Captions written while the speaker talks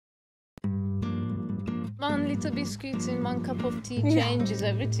One little biscuit in one cup of tea changes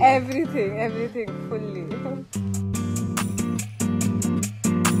everything. Everything, fully.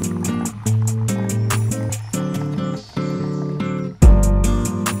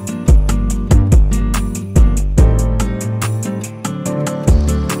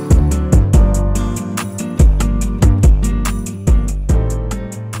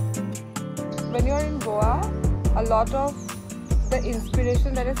 When you're in Goa, a lot of the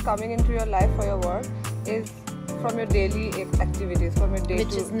inspiration that is coming into your life for your work is from your daily activities, from your day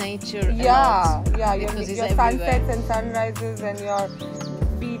Which is nature. Yeah, your everywhere. sunsets and sunrises and your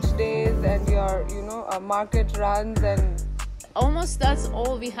beach days and your market runs and almost that's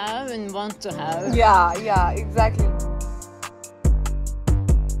all we have and want to have. Yeah, exactly.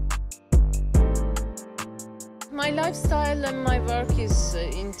 My lifestyle and my work is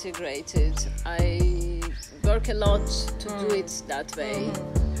integrated. I work a lot to do it that way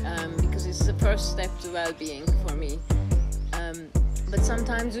because it's the first step to well-being for me. But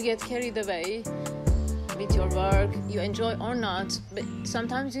sometimes you get carried away with your work, you enjoy or not, but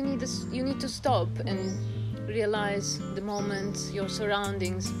sometimes you need to stop and realize the moment, your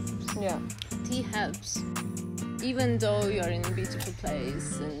surroundings. Yeah. Tea helps. Even though you're in a beautiful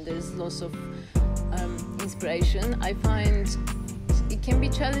place and there's lots of inspiration, I find it can be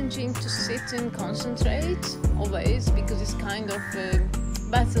challenging to sit and concentrate always because it's kind of a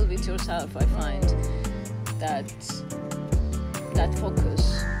battle with yourself. I find that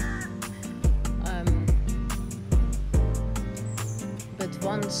focus. But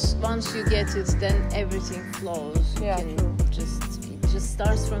once you get it, then everything flows. Yeah, It true. just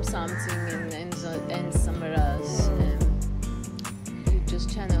starts from something and ends somewhere else. And you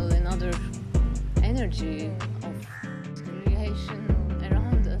just channel another energy.